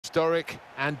historic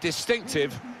and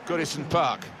distinctive Goodison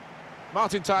Park.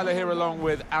 Martin Tyler here along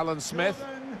with Alan Smith.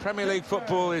 Premier League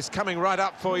football is coming right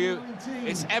up for you.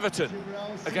 It's Everton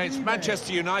against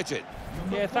Manchester United.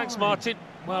 Yeah, thanks, Martin.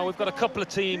 Well, we've got a couple of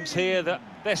teams here that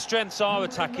their strengths are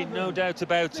attacking, no doubt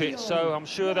about it. So I'm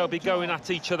sure they'll be going at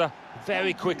each other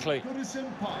very quickly.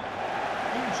 Goodison Park.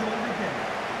 Enjoy the game.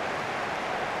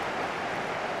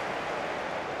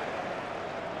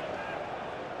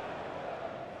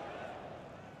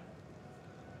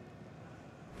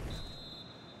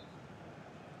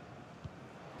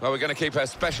 Well, we're going to keep a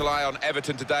special eye on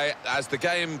Everton today as the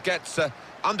game gets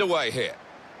underway here.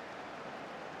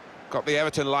 Got the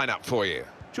Everton lineup for you.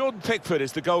 Jordan Pickford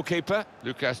is the goalkeeper.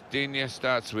 Lucas Digne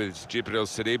starts with Djibril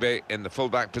Sidibe in the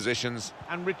fullback positions.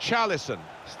 And Richarlison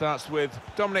starts with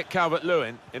Dominic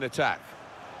Calvert-Lewin in attack.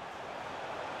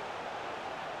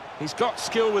 He's got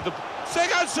skill with the...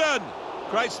 Sigurdsson!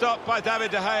 Great stop by David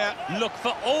De Gea. Look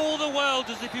for all the world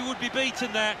as if he would be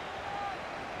beaten there.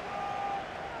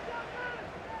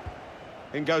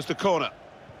 In goes the corner.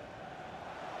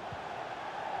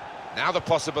 Now the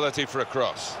possibility for a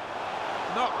cross.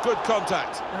 Not good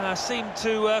contact. Seemed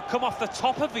to come off the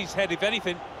top of his head, if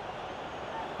anything.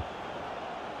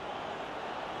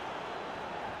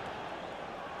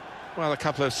 Well, a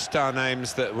couple of star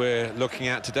names that we're looking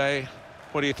at today.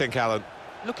 What do you think, Alan?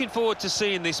 Looking forward to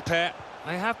seeing this pair.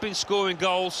 They have been scoring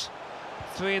goals,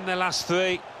 3 in their last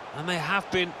 3, and they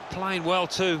have been playing well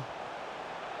too.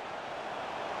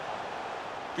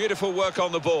 Beautiful work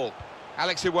on the ball.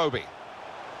 Alex Iwobi.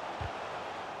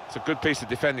 It's a good piece of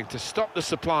defending to stop the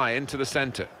supply into the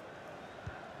centre.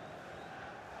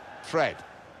 Fred.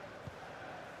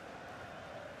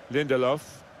 Lindelof.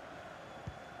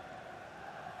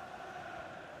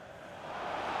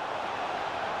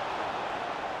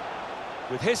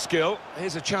 With his skill,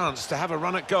 here's a chance to have a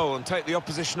run at goal and take the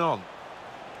opposition on.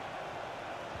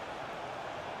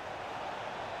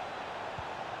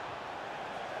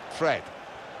 Fred.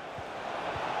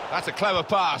 That's a clever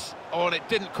pass. Oh, and it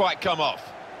didn't quite come off.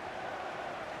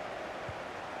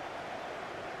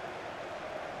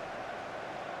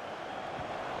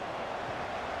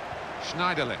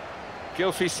 Schneiderlin.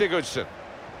 Gylfi Sigurdsson.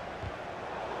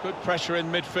 Good pressure in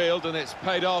midfield, and it's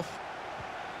paid off.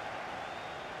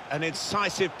 An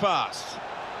incisive pass.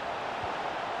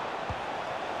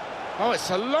 Oh, it's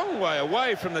a long way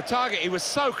away from the target. He was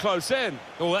so close in.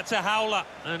 Oh, that's a howler,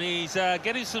 and he's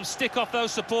getting some stick off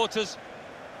those supporters.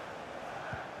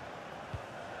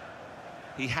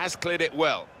 He has cleared it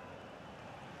well.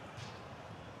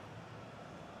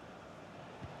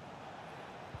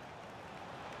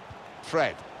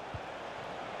 Fred.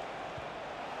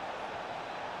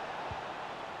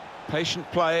 Patient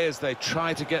play as they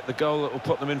try to get the goal that will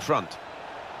put them in front.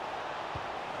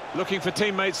 Looking for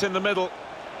teammates in the middle.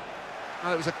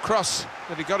 Well, it was a cross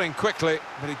that he got in quickly,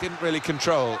 but he didn't really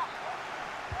control.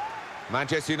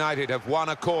 Manchester United have won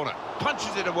a corner.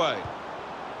 Punches it away.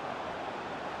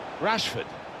 Rashford.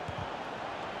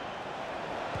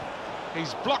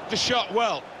 He's blocked the shot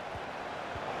well.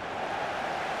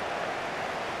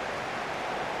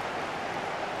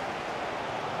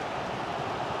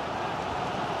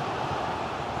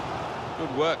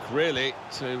 Good work, really,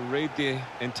 to read the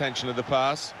intention of the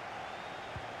pass.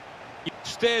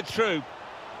 Steered through.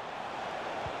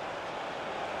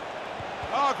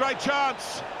 Oh, great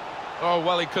chance. Oh,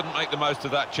 well, he couldn't make the most of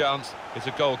that chance. It's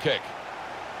a goal kick.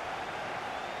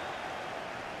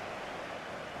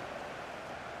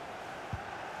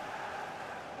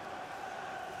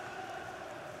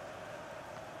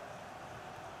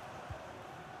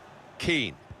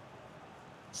 Keane.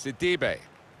 Sidibe.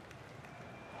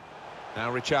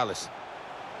 Now Richarlison.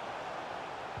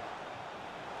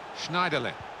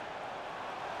 Schneiderlin.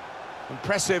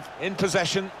 Impressive in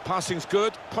possession. Passing's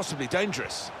good, possibly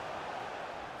dangerous.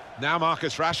 Now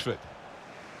Marcus Rashford.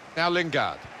 Now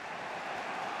Lingard.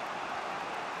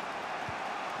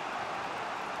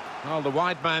 Well, the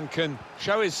wide man can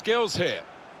show his skills here.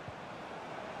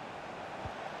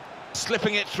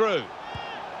 Slipping it through.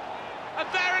 And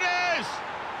there it is!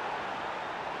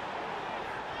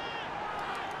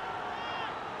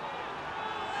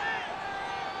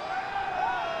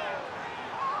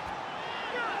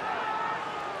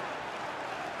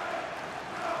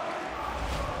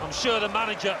 I'm sure the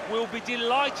manager will be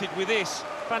delighted with this.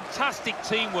 Fantastic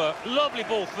teamwork, lovely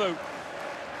ball through.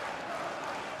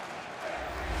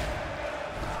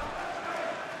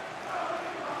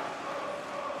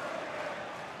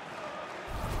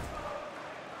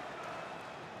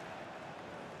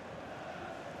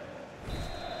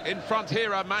 In front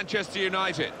here are Manchester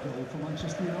United. Goal for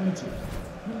Manchester United.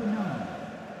 Number 9,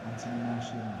 Anthony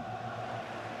Martial.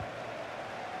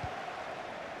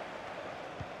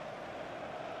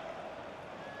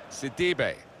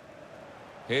 Sidibe.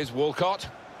 Here's Walcott.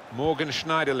 Morgan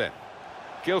Schneiderlin.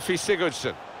 Gylfi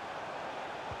Sigurdsson.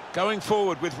 Going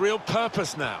forward with real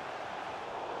purpose now.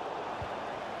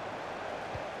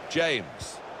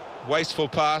 James. Wasteful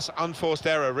pass, unforced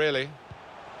error, really.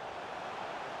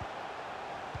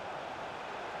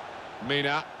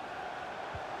 Mina.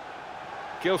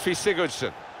 Gylfi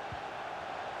Sigurdsson.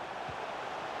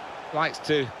 Likes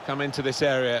to come into this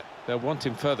area. They'll want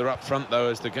him further up front, though,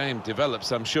 as the game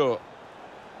develops, I'm sure.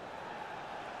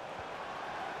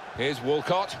 Here's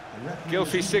Walcott.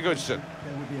 Gylfi Sigurdsson.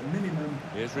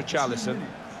 Here's Richarlison.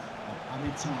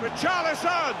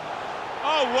 Richarlison!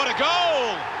 Oh, what a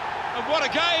goal! And what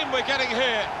a game we're getting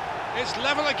here. It's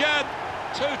level again.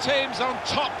 Two teams on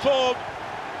top form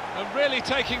and really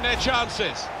taking their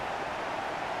chances.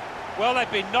 Well, they've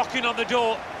been knocking on the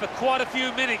door for quite a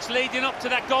few minutes leading up to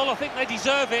that goal. I think they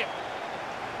deserve it.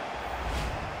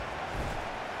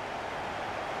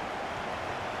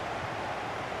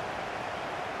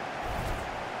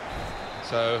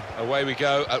 So away we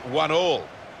go at 1-1.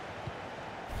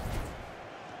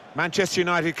 Manchester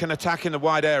United can attack in the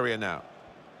wide area now.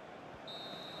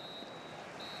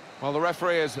 Well, the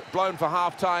referee has blown for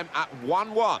half-time at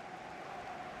 1-1.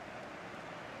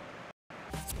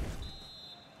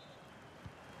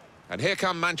 And here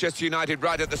come Manchester United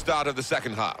right at the start of the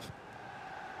second half.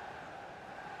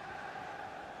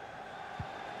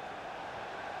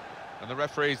 And the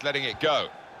referee's letting it go.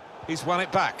 He's won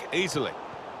it back easily.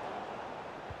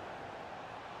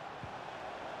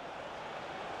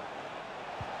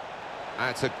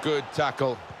 That's a good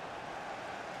tackle.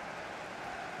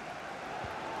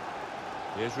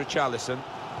 Here's Richarlison.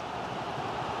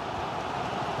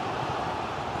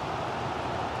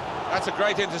 That's a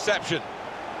great interception.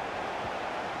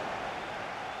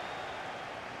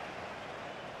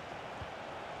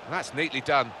 And that's neatly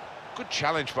done. Good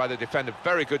challenge by the defender.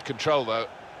 Very good control, though.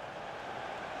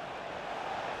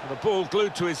 And the ball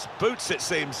glued to his boots, it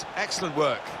seems. Excellent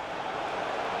work.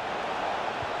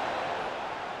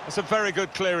 It's a very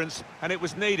good clearance, and it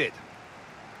was needed.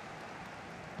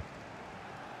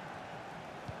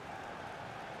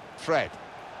 Fred.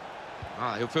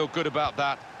 He'll feel good about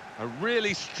that. A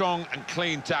really strong and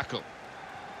clean tackle.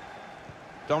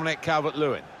 Dominic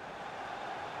Calvert-Lewin.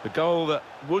 The goal that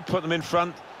would put them in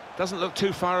front doesn't look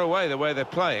too far away the way they're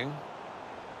playing.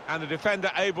 And the defender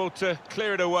able to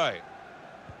clear it away.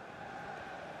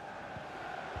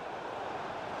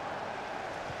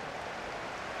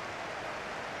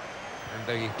 And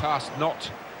the pass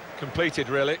not completed,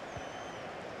 really.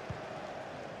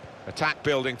 Attack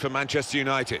building for Manchester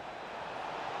United.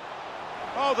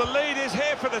 Oh, the lead is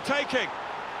here for the taking.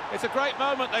 It's a great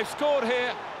moment. They've scored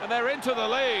here, and they're into the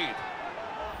lead.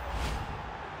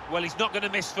 Well, he's not going to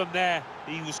miss from there.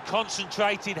 He was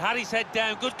concentrated, had his head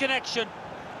down, good connection.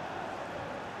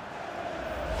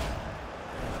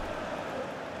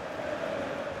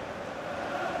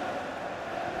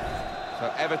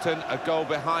 So Everton a goal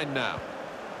behind now.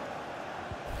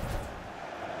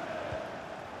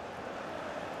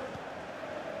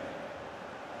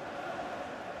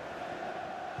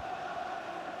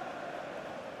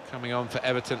 Coming on for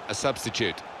Everton, a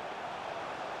substitute.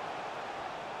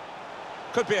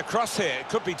 Could be a cross here, it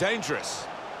could be dangerous.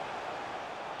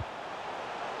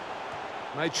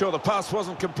 Made sure the pass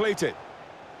wasn't completed.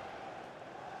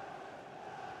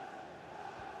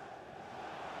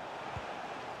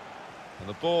 And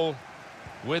the ball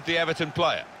with the Everton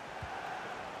player.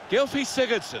 Gylfi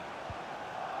Sigurdsson.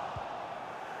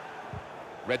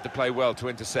 Read the play well to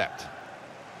intercept.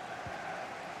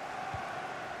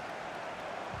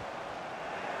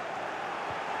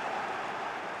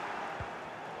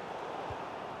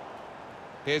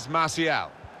 Here's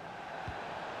Martial.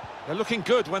 They're looking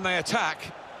good when they attack.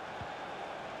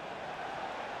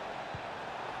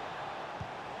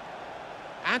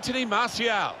 Anthony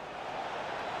Martial.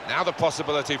 Now the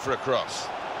possibility for a cross.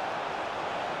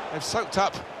 They've soaked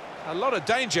up a lot of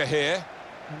danger here,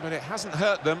 but it hasn't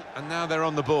hurt them, and now they're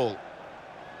on the ball.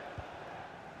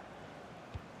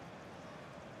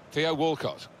 Theo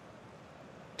Walcott.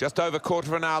 Just over quarter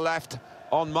of an hour left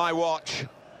on my watch.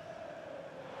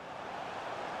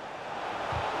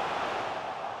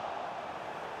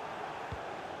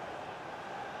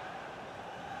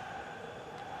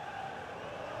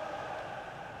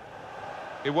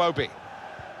 Iwobi.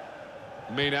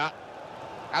 Mina.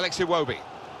 Alex Iwobi.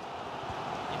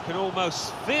 You can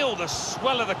almost feel the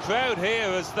swell of the crowd here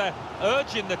as they're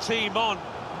urging the team on.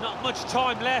 Not much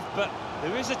time left, but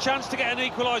there is a chance to get an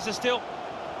equaliser still.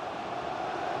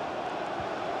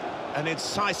 An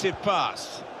incisive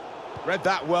pass. Read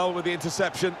that well with the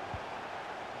interception.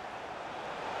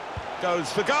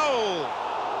 Goes for goal.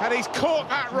 And he's caught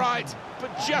that right, but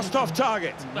just off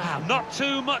target. Wow, not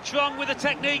too much wrong with the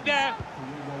technique there.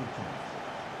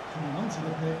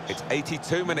 It's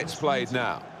 82 minutes played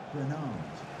now.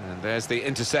 And there's the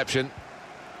interception.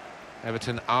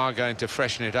 Everton are going to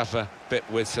freshen it up a bit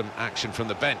with some action from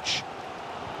the bench.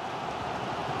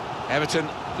 Everton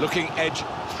looking edge,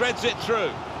 threads it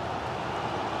through.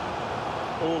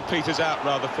 All peters out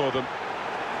rather for them.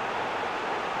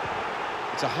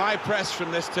 It's a high press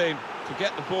from this team to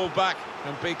get the ball back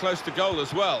and be close to goal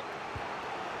as well.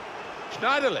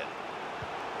 Schneiderlin.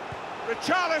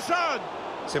 Richarlison!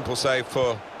 Simple save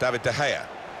for David De Gea.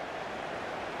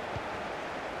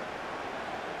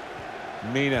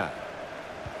 Mina.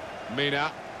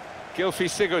 Gylfi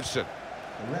Sigurdsson.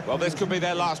 Well, this could be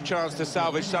their last chance to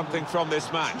salvage something from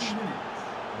this match.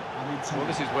 Well,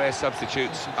 this is where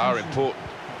substitutes are important.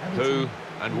 Who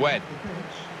and when.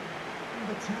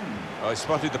 Oh, he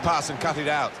spotted the pass and cut it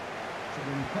out.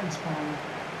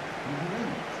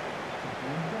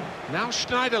 Now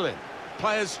Schneiderlin.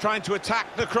 Players trying to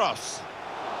attack the cross.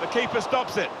 The keeper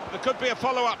stops it. There could be a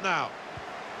follow-up now.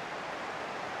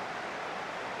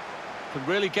 Can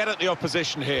really get at the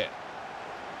opposition here.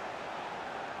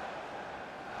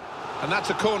 And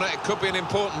that's a corner. It could be an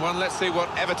important one. Let's see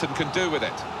what Everton can do with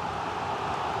it.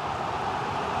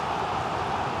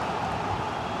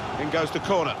 In goes the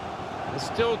corner. There's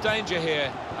still danger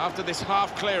here after this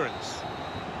half clearance.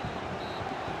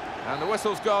 And the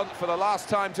whistle's gone for the last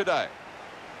time today.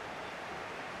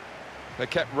 They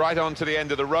kept right on to the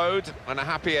end of the road, and a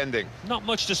happy ending. Not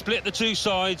much to split the two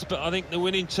sides, but I think the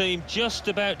winning team just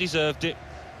about deserved it.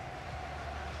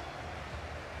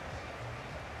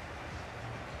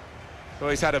 Well,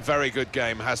 he's had a very good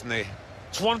game, hasn't he?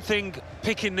 It's one thing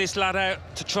picking this lad out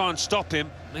to try and stop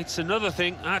him. It's another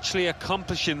thing actually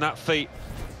accomplishing that feat.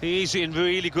 He is in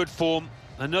really good form.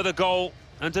 Another goal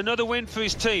and another win for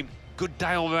his team. Good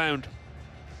day all round.